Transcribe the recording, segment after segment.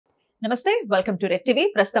నమస్తే welcome to red TV.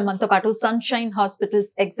 ప్రస్తుతం మనతో పాటు sunshine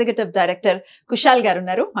hospitals executive director Kushal గారు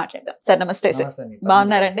ఉన్నారు. మాట్లాడదాం సార్. నమస్తే సార్,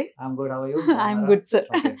 బాగున్నారండి? I'm good. How are you? I'm good, sir.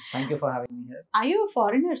 Okay. Thank you for having me here. Are you a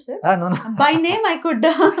foreigner, sir? No. By name I could.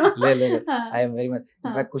 Le. I am very much.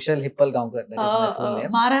 In fact, Kushal Hippalgaonkar. That is my full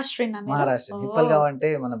name. Maharashtrian. Maharashtra. Hippalgaon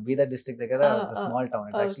ante మన Bidar district దగ్గర it's a small town.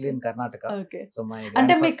 It's actually in Karnataka. Okay. So my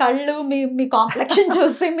అంటే మీ కళ్ళు మీ complexion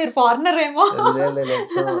చూసి మీరు foreigner ఏమో.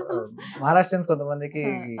 So మహారాష్ట్రన్స్ కొంతమందికి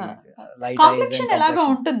light complexion ఎలాగా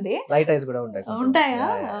ఉంటుంది? లైట్ ఐస్ కూడా ఉంటాయి. ఉంటాయా?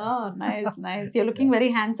 Nice. You looking very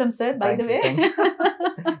handsome sir, by the way.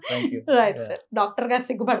 Thank you. Right sir. Doctor గారు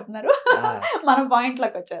సిగ్గుపడుతున్నారు. మనం పాయింట్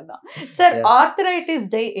లకు వచ్చేద్దాం సార్. ఆర్థరైటిస్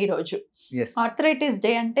డే ఈ రోజు. ఆర్థరైటిస్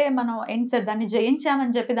డే అంటే మనం ఏంటి సార్, దాన్ని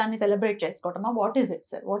జయించామని చెప్పి దాన్ని celebrate చేసుకోవటమా? What is it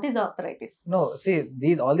sir? What is arthritis? No, see,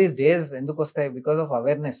 all these days ఎందుకు వస్తాయి? Because of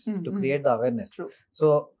awareness, to create the awareness. True. So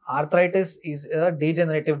arthritis is a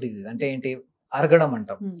degenerative disease. అంటే ఏంటి? అరగడం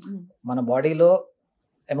అంటాం. మన బాడీలో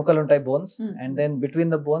ఎముకలు ఉంటాయి, bones, and then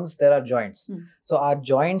between the bones there are joints. So ఆ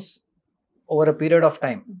joints over a period of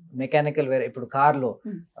time, mechanical wear, ఇప్పుడు car లో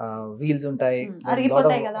వీల్స్ ఉంటాయి,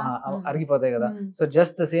 అరిగిపోతాయి కదా. So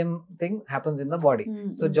just the same thing happens in the body.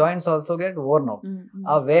 So joints also get ఓవర్న్ out.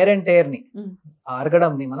 ఆ wear and tear ని, ఆ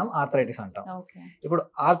అరగడం ని మనం ఆర్థరైటిస్ అంటాం. ఇప్పుడు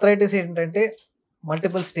ఆర్థరైటిస్ ఏంటంటే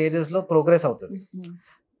మల్టిపుల్ స్టేజెస్ లో ప్రోగ్రెస్ అవుతుంది.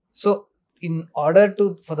 So in order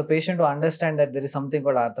for the patient to understand that there is something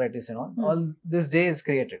called arthritis, all this day is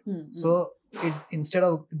created. So instead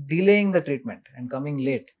of delaying the treatment and coming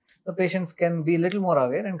late, the patients can be a little more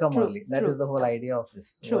aware and come early. That is the whole idea of this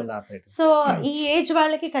whole arthritis. So ఈ age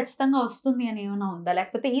వాళ్ళకి ఖచ్చితంగా వస్తుంది అని ఏమైనా ఉందా,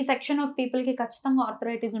 లేకపోతే ఈ section of people కి ఖచ్చితంగా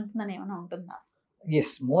ఆర్థరైటిస్ ఉంటుందని ఏమైనా ఉంటుందా? Yes,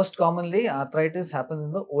 most commonly arthritis happens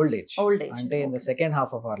in the old age. Ante in the second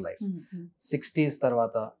half of our life. 60s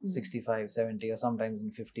tarvata, 65, 70 or sometimes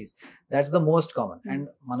in 50s. That's the most common. And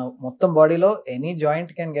mana mottam body lo any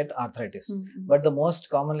joint can get arthritis. But the most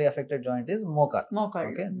commonly affected joint is mokal.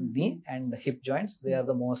 Okay, knee and hip joints, they are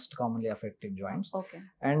the most commonly affected joints. Okay.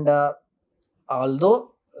 And although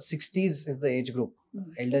 60s is the age group,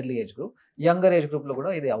 elderly age group, younger age group లో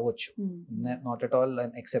కూడా ఇది అవ్వచ్చు. Not at all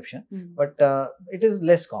an exception, but it is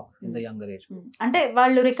less common in the younger age group. అంటే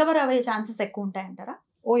వాళ్ళు recover అయ్యే chances ఎక్కువ ఉంటాయంటారా?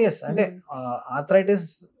 ఓ yes. అంటే arthritis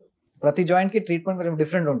ప్రతి జాయింట్ కి ట్రీట్మెంట్ కొంచెం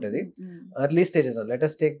డిఫరెంట్ ఉంటుంది. Early stages, let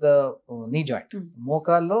us take the knee joint.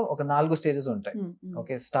 మోకాల్లో ఒక 4 స్టేజెస్ ఉంటాయి.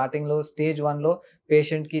 ఓకే, స్టార్టింగ్ లో స్టేజ్ 1 లో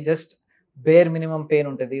పేషెంట్ కి జస్ట్ బేర్ మినిమం పెయిన్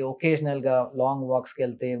ఉంటుంది. ఒకేషనల్ గా లాంగ్ వాక్స్ కి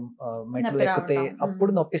వెళ్తే, మెట్లు ఎక్కితే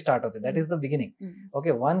అప్పుడు నొప్పి స్టార్ట్ అవుతుంది. That is the beginning.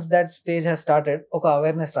 Okay, once that stage has started, ఒక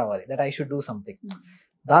అవేర్నెస్ రావాలి that I should do something.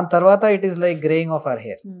 దాని తర్వాత it is like greying of our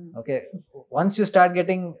hair. Okay, once you start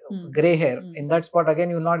getting grey hair in that spot,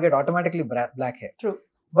 again you will not get automatically black hair.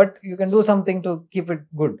 But you can do something to keep it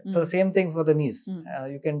good. So same thing for the knees.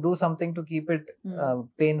 You can do something to keep it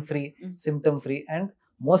pain free, symptom free, and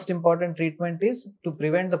most important treatment is to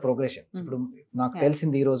prevent the progression. ఇప్పుడు నాకు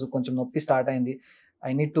తెలిసింది ఈ రోజు కొంచెం నొప్పి start అయింది,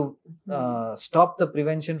 I need to stop the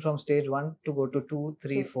prevention from stage 1 to go to 2,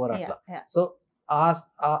 3, 4 అట్లా. So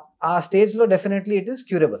ఆ స్టేజ్ లో డెఫినెట్లీ ఇట్ ఈస్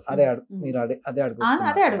క్యూరబుల్. మీరు అదే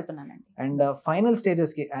అడుగుతున్నాను. అండ్ ఫైనల్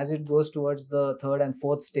స్టేజెస్ కి, as it goes towards the third and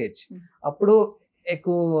fourth stage, అప్పుడు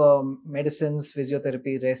ఎక్కువ మెడిసిన్స్,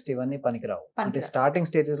 ఫిజియోథెరపీ, రెస్ట్ ఇవన్నీ పనికిరావు. అంటే స్టార్టింగ్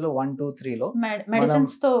స్టేజెస్ లో 1, 2, 3 లో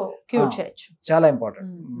మెడిసిన్స్ తో క్యూర్ చేయొచ్చు. చాలా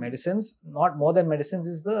important. Medicines, not more than medicines,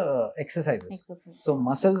 is the exercises. So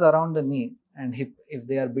muscles around the నీ and hip, if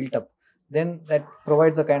they are built up, then that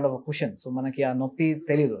provides a kind of cushion. So మనకి ఆ నొప్పి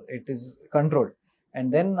తెలీదు, it is controlled. And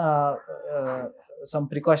then some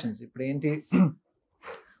precautions. ఇప్పుడు ఏంటి,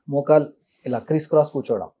 మోకాల్ ఇలా criss cross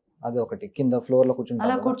కూర్చోవడం, అది ఒకటి. కింద ఫ్లోర్ లో కూర్చుంటాం,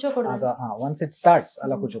 వన్స్ ఇట్ స్టార్ట్స్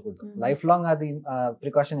అలా కూర్చోకూడదు. లైఫ్ లాంగ్ అది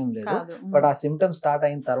ప్రికాషన్ ఏం లేదు, బట్ ఆ సిమ్టమ్ స్టార్ట్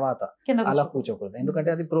అయిన తర్వాత అలా కూర్చోకూడదు, ఎందుకంటే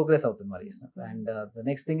అది ప్రోగ్రెస్ అవుతుంది మరి. And the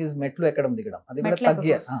next thing is మెట్లు ఎక్కడం, దిగడం. అది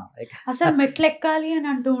కూడా అసలు మెట్లు ఎక్కాలి అని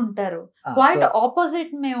అంటూ ఉంటారు, క్వైట్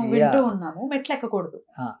ఆపోజిట్ మేము వింటూ ఉన్నాము, మెట్లు ఎక్కకూడదు.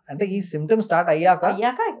 అంటే ఈ సిమ్టమ్ స్టార్ట్ అయ్యాక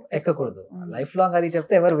ఎక్కకూడదు. లైఫ్ లాంగ్ అది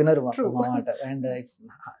చెప్తే ఎవరు వినరు అన్నమాట. And it's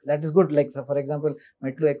that is good. Like for example,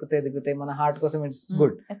 మెట్లు ఎక్కితే దిగితే మన హార్ట్ కోసం it's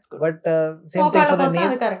good. But same thing for the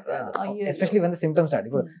knees, especially when the symptoms start.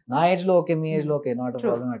 Na age lo okay, me age lo okay, not a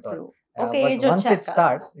problem at all. But once it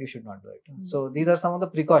starts, you should not do it. So these are some of the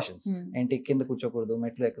precautions. Enti kinda kuchokuddu,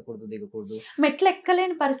 metlu ekkakuddu, digakuddu. మెట్లు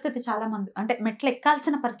ఎక్కలేని పరిస్థితి చాలా మంది, అంటే మెట్లు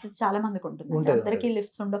ఎక్కాల్సిన పరిస్థితి చాలా మందికి ఉంటుంది. అందరికీ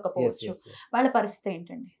లిఫ్ట్స్ ఉండకపోవచ్చు. వాళ్ళ పరిస్థితి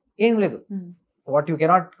ఏంటండి? ఏం లేదు, what you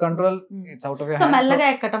cannot control, it's out of your hands. So మెల్లగా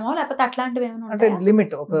ఎక్కటమో లేకపోతే అట్లాంటివి ఏమైనా అంటే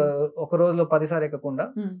లిమిట్, ఒక రోజులో 10 సార్లు ఎక్కకుండా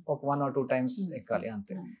ఒక 1 or 2 times ఎక్కాలి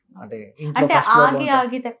అంతే. అంటే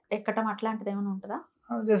ఆగి ఎక్కటం అట్లాంటిది ఏమైనా ఉంటుందా?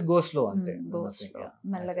 జస్ట్ గో స్లో అంతే,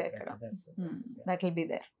 మెల్లగా ఎక్కడం. That will be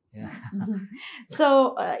there. So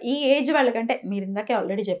ఈ ఏజ్ వాళ్ళకంటే మీరు ఇందాకే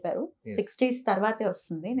ఆల్రెడీ చెప్పారు 60s తర్వాతే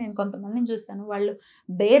వస్తుంది. నేను కొంతమందిని చూసాను, వాళ్ళు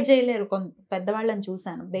బేర్ చేయలేరు. పెద్దవాళ్ళని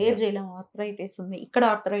చూసాను, బేర్ చేయలేము, ఆర్థరైటిస్ ఉంది, ఇక్కడ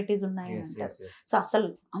ఆర్థరైటిస్ ఉన్నాయి అంటారు. సో అసలు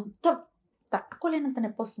అంత తట్టుకోలేనంత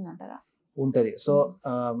నొప్పి వస్తుంది అంటారా? ఉంటది. సో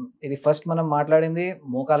ఇది ఫస్ట్ మనం మాట్లాడింది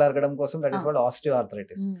మోకాలు అరగడం కోసం, that is called osteo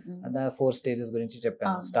arthritis. 4 stages గురించి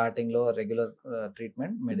చెప్పాను. స్టార్టింగ్ లో రెగ్యులర్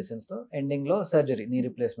ట్రీట్మెంట్ మెడిసిన్స్ తో, ఎండింగ్ లో సర్జరీ నీ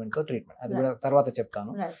రిప్లేస్మెంట్ తో ట్రీట్మెంట్, అది కూడా తర్వాత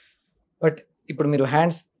చెప్తాను. బట్ ఇప్పుడు మీరు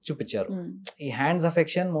హ్యాండ్స్ చూపించారు. ఈ హ్యాండ్స్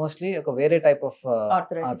అఫెక్షన్ మోస్ట్లీ ఒక వేరే type of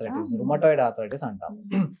arthritis, rheumatoid arthritis అంటాం.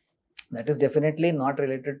 That is definitely not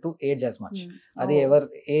related to age as much. అది ఎవరు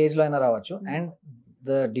ఏ ఏజ్ లో అయినా రావచ్చు. And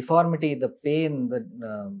the deformity, the pain, the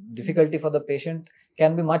difficulty for the patient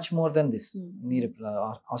can be much more than this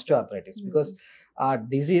osteoarthritis, because our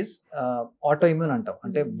disease autoimmune antam,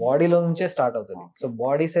 ante body lo nunche start avutadi. So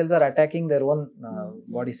body cells are attacking their own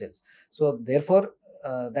body cells, so therefore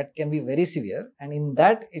that can be very severe, and in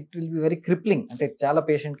that it will be very crippling, ante chaala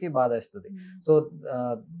patient ki baadha istadi. So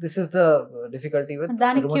this is the difficulty with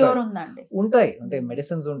dani cure undandi, untai ante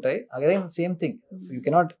medicines untai. Again same thing, you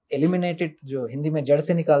cannot eliminate it, jo hindi mein jad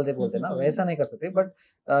se nikal de bolte na, वैसा नहीं कर सकते, but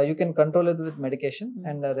you can control it with medication,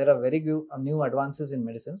 and there are very new advances in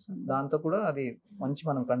medicines. దాంతో కూడా అది మంచి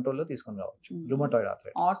మనం control లో తీసుకొని రావచ్చు. రుమటాయిడ్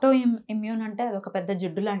ఆర్థరైటిస్, ఆటో ఇమ్యూన్ అంటే అది ఒక పెద్ద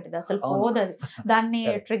జిడ్డు లాంటిది, అసలు పోదది. దాన్ని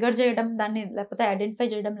ట్రిగర్ చేయడం, దాన్ని లేకపోతే ఐడెంటిఫై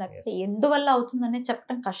చేయడం, లేకపోతే ఎందువల్ల అవుతుందనే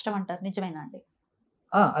చెప్పడం కష్టం అంటారు. నిజమేనా అండి?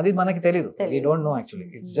 అది మనకి తెలియదు. We don't know actually.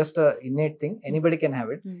 It's just a innate thing. Anybody can have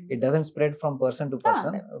it. It doesn't spread from person to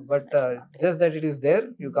person, but just that it is there,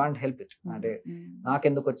 you can't help it. అంటే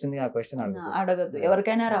నాకెందుకు వచ్చింది ఆ క్వశ్చన్ అడగద్దు,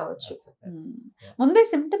 ఎవరికైనా రావచ్చు. ముందే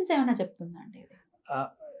symptoms ఏమైనా చెప్తుందండి?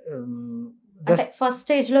 ఫస్ట్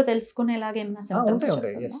స్టేజ్ లో తెలుసుకునేలాగా ఏమైనా సిమ్టమ్స్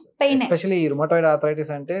ఉంటాయి. ఎస్పెషల్లీ ఈ రుమటాయిడ్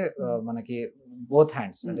ఆర్థరైటిస్ అంటే మనకి బోత్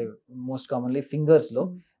హ్యాండ్స్, అంటే మోస్ట్ కామన్లీ ఫింగర్స్ లో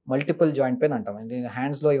మల్టిపుల్ జాయింట్ పెయిన్ అంటాం. అంటే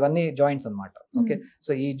హ్యాండ్స్ లో ఇవన్నీ జాయింట్స్ అన్నమాట. ఓకే,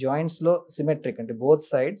 సో ఈ జాయింట్స్ లో సిమెట్రిక్ అంటే both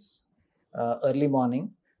sides early morning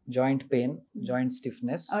joint pain, joint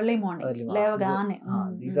stiffness early morning లేవగానే,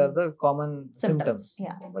 these are the common symptoms,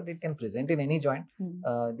 but it can present in any joint.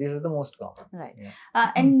 This is the most common.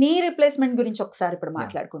 And knee replacement గురించి ఒకసారి ఇప్పుడు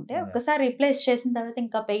మాట్లాడుకుంటే, ఒకసారి replace చేసిన తర్వాత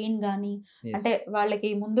ఇంకా pain గానీ, అంటే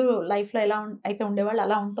వాళ్ళకి ముందు లైఫ్ లో ఎలా అయితే ఉండేవాళ్ళు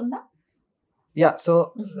అలా ఉంటుందా? సో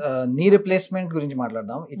నీ రిప్లేస్మెంట్ గురించి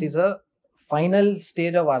మాట్లాడదాం. It is a final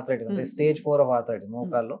stage of arthritis, అంటే స్టేజ్ 4 ఆఫ్ ఆర్థరైటిస్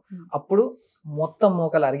మోకాల్లో. అప్పుడు మొత్తం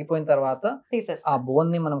మోకాలు అరిగిపోయిన తర్వాత ఆ బోన్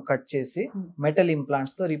ని మనం కట్ చేసి మెటల్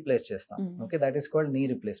ఇంప్లాంట్స్ తో రీప్లేస్ చేస్తాం. Okay, that is called knee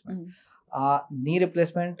replacement. ఆ knee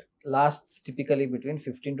replacement lasts typically between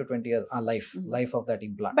 15 to 20 years, life of that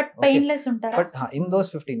implant. But painless ఉంటారా? But in those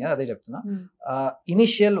 15 years, అదే చెప్తున్నా,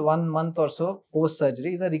 initial 1 month or so post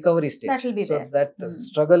surgery is a recovery stage. That will be so there. that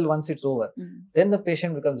struggle, once it's over, then the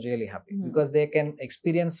patient becomes really happy, because they can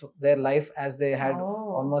experience their life as they had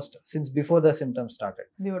almost since before the symptoms started.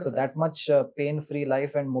 Beautiful. So that much pain free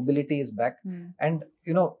life and mobility is back. And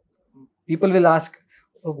you know, people will ask,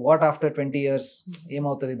 what after 20 years em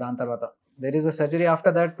avutadi dan tarvata? There is a surgery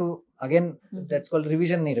after that to, again, that's called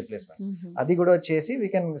revision knee replacement. Adi kuda chesi we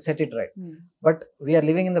can set it right. But we are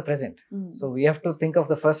living in the present, so we have to think of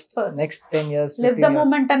the next 10 years, live the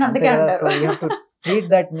moment and andake antaru. So we have to treat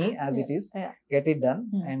that knee as it is, get it done,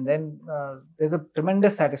 and then there's a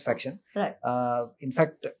tremendous satisfaction. In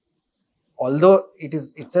fact, although it is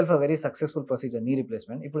itself a very successful procedure, knee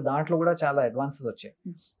replacement, ఇప్పుడు దాంట్లో కూడా చాలా advances వచ్చాయి.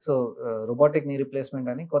 So robotic knee replacement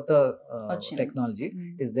అని కొత్త technology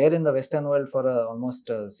is there in the western world for almost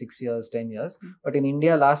 6 years, 10 years, but in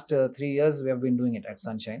India last 3 years we have been doing it at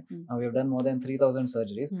Sunshine. We have done more than 3,000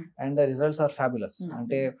 surgeries, and the results are fabulous.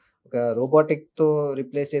 అంటే ఒక robotic తో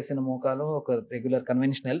replace చేసిన మోకాలు ఒక regular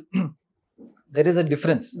conventional, there is a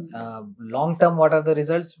difference. Long term, what are the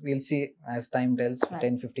results? We'll see as time tells,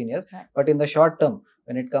 10-15 years. But in the short term,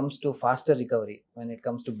 when it comes to faster recovery, when it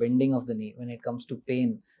comes to bending of the knee, when it comes to pain,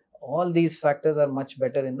 all these factors are much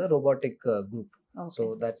better in the robotic group. So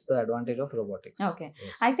that's the advantage of robotics. Okay.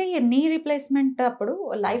 అయితే ఈ knee replacement అప్పుడు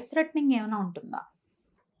life threatening ఏమైనా ఉంటుందా?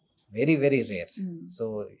 Very, very rare. So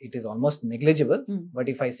it is almost negligible. But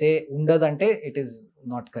if I say undadante, it is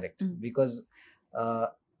not correct, because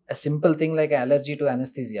a simple thing like allergy to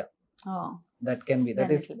anesthesia, that can be, that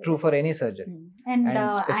is true for any surgery. And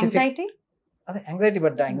anxiety? Anxiety,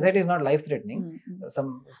 but the anxiety is not life threatening. Some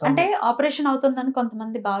అంటే operation అవుతుందని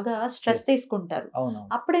కొంతమంది బాగా stress తీసుకుంటారు,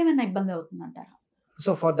 అప్పుడు ఏమైనా ఇబ్బంది అవుతుందంటారా?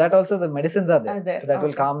 So for that also the medicines are there. Are there. So that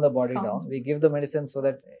will Okay. calm the body Calm. down. We give the medicines so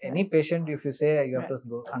that any patient, if you say you have to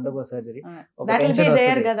undergo surgery, That will tension be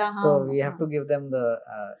there vastadi. కదా. So we have to give them the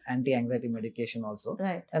anti-anxiety medication also,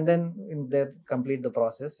 Right. and then they complete the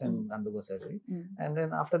process and undergo surgery. And then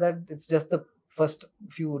after that, it's just the first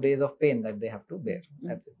few days of pain that they have to bear.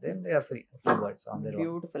 That's it. Then they are free birds on their own.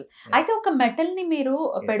 Beautiful. Yeah. అయితే ఒక metal ని మీరు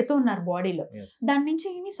Yes. పెడుతున్నారు బాడీలో, Yes. దాని నుంచి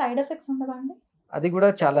ఏమి side effects ఉండవా అండి? అది కూడా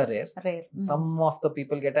చాలా rare. Rare. Some of the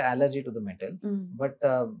people get an allergy to the metal, but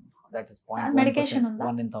that is 0.1%, medication ఉందా?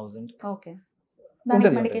 1 in 1000. ఓకే, దానికి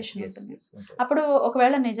ఉంటుంది, మెడికేషన్ yes, ఉంటుంది. yes, ఉంటుంది. అప్పుడు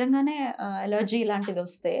ఒకవేళ నిజంగానే అలర్జీ ఇలాంటిది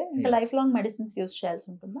వస్తే ఇంకా Yeah. Life long medicines use చేయాల్సి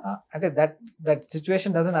ఉంటుందా? అంటే that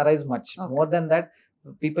situation doesn't arise much. Okay. More than that,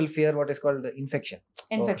 people fear what is called infection.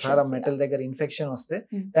 ఒకసారి మెటల్ దగ్గర ఇన్ఫెక్షన్ వస్తే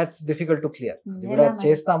that's difficult to clear. ఇది కూడా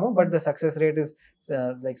చేస్తాము, but the success rate is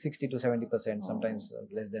like 60 to 70%, sometimes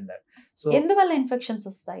less than that. So ఎందువల్ల infections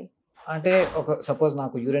వస్తాయి? అంటే ఒక సపోజ్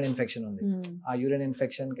నాకు యూరిన్ ఇన్ఫెక్షన్ ఉంది, ఆ urine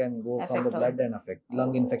infection can go from the blood and affect.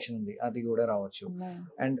 Lung infection ఉంది, అది కూడా రావచ్చు.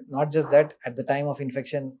 And not just that, at the time of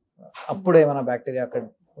infection అప్పుడు ఏమైనా బ్యాక్టీరియా అక్కడ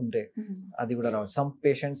ఉంటే అది కూడా రావచ్చు. Some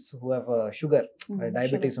patients who have sugar,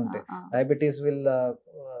 diabetes ఉంటే, diabetes will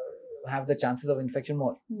have the chances of infection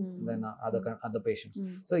more than other patients.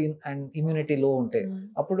 So and immunity low unte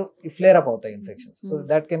appudu flare up avutayi infections. So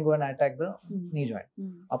that can go and attack the knee joint.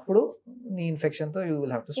 Appudu knee infection tho you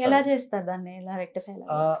will have to start. ఎలా చేస్తారు దాన్ని, ఎలా rectify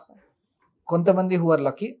చేస్తారు? కొంతమంది who are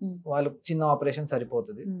lucky, వాళ్ళు చిన్న operation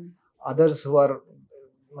సరిపోతుంది. Others who are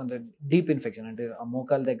అంటే డీప్ ఇన్ఫెక్షన్, అంటే ఆ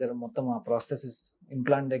మోకాల దగ్గర మొత్తం ఆ ప్రాసెసెస్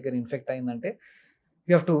ఇంప్లాంట్ దగ్గర ఇన్ఫెక్ట్ అయిందంటే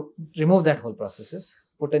you have to remove that whole processes,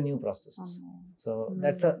 put a new processes. So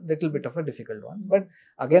that's a little bit of a difficult one, but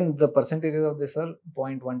again the percentages of this are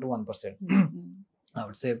 0.1 to 1%. I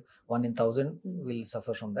would say 1 in 1000 will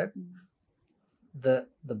suffer from that.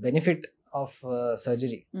 The benefit of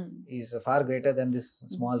surgery is far greater than this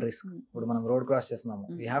small risk. ఇప్పుడు మనం road cross చేస్తున్నాము,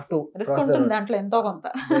 we have to cross the road. దాంట్లో ఎంతో కొంత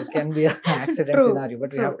There can be an accident scenario,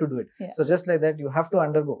 but we have to do it. So just like that, you have to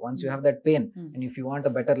undergo, once you have that pain, and if you want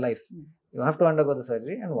a better life, you have to undergo the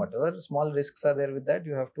surgery, and whatever small risks are there with that,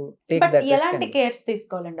 you have to take that risk. ఎలాంటి cares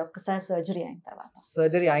తీసుకోవాలండి ఒక్కసారి surgery అయిన తర్వాత?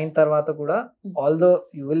 Surgery అయిన తర్వాత కూడా, although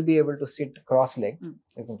you will be able to sit cross leg,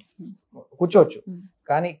 కూర్చోవచ్చు,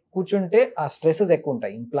 కానీ కూర్చుంటే ఆ స్ట్రెసెస్ ఎక్కువ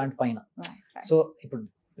ఉంటాయి ఇంప్లాంట్ పైన. సో ఇప్పుడు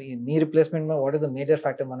knee replacement what is the major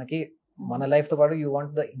factor, మనకి మన లైఫ్ తో పాటు you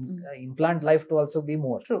want the implant life to also be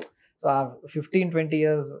more. So ఆ 15-20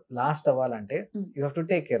 years లాస్ట్ అవ్వాలంటే you have to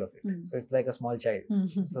take care of it. So it's like a small child.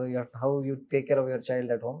 So you have how you take care of your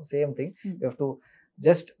child at home, same thing. You have to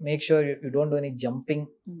just make sure you don't do any jumping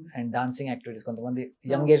and dancing activities. కొంతమంది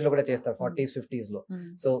young age లో కూడా చేస్తారు, 40s 50s లో.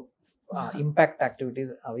 So impact activities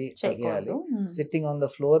అవి చేయాలి. Sitting on the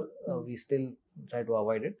floor we still try to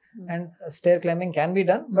avoid it, and stair climbing can be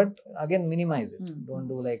done, but again minimize it. Don't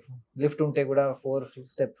do like lift unte kuda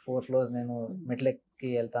 4 floors nenu మెట్లెక్కి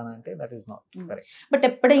వెళ్తానంటే that is not correct. But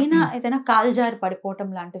ఎప్పుడైనా ఏదైనా call జారి పడిపోవటం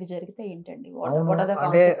లాంటివి జరిగితే ఏంటండి?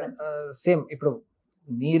 అంటే సేమ్ ఇప్పుడు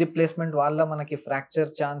నీ రిప్లేస్మెంట్ వల్ల మనకి ఫ్రాక్చర్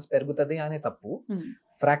ఛాన్స్ పెరుగుతుంది అని తప్పు.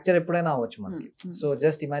 ఫ్రాక్చర్ ఎప్పుడైనా అవ్వచ్చు మనకి. సో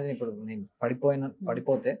జస్ట్ ఇమాజిన్, ఇప్పుడు నేను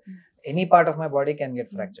పడిపోతే any part of my body can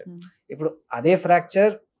get fracture. ఇప్పుడు అదే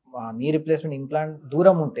ఫ్రాక్చర్ నీ రిప్లేస్మెంట్ ఇంప్లాంట్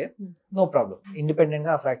దూరం ఉంటే నో ప్రాబ్లం, ఇండిపెండెంట్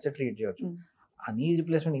గా ఆ ఫ్రాక్చర్ ట్రీట్ చేయవచ్చు. ఆ నీ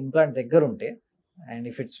రిప్లేస్మెంట్ ఇంప్లాంట్ దగ్గర ఉంటే, and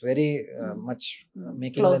if it's very much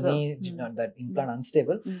making Closer. the knee that implant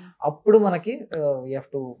unstable, appudu manaki we have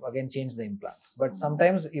to again change the implant. But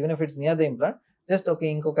sometimes even if it's near the implant, just okay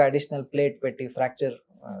inkoka additional plate petti fracture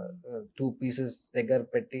 2 pieces దగ్గర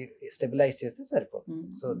పెట్టి stabilise చేస్తే సరిపోతుంది.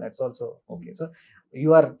 So that's also okay. So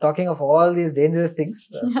you are talking of all these dangerous things.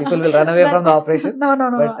 People will run away from the operation. No.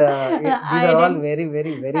 But these are all very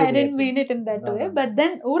I didn't mean it in that way. But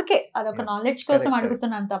then ఊరికే అదొక knowledge కోసం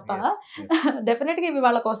అడుగుతున్నాను తప్ప, definite గా ఇవి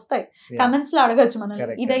వాళ్ళకి వస్తాయి. Comments లో అడగచ్చు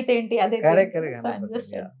మనల్ని, ఇదైతే ఏంటి అదే.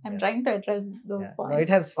 I'm trying to address those points. No,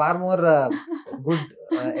 it has far more good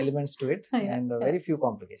elements to it, and very few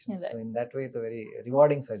complications. So in that way, it's a very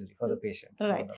rewarding surgery for the patient. Right.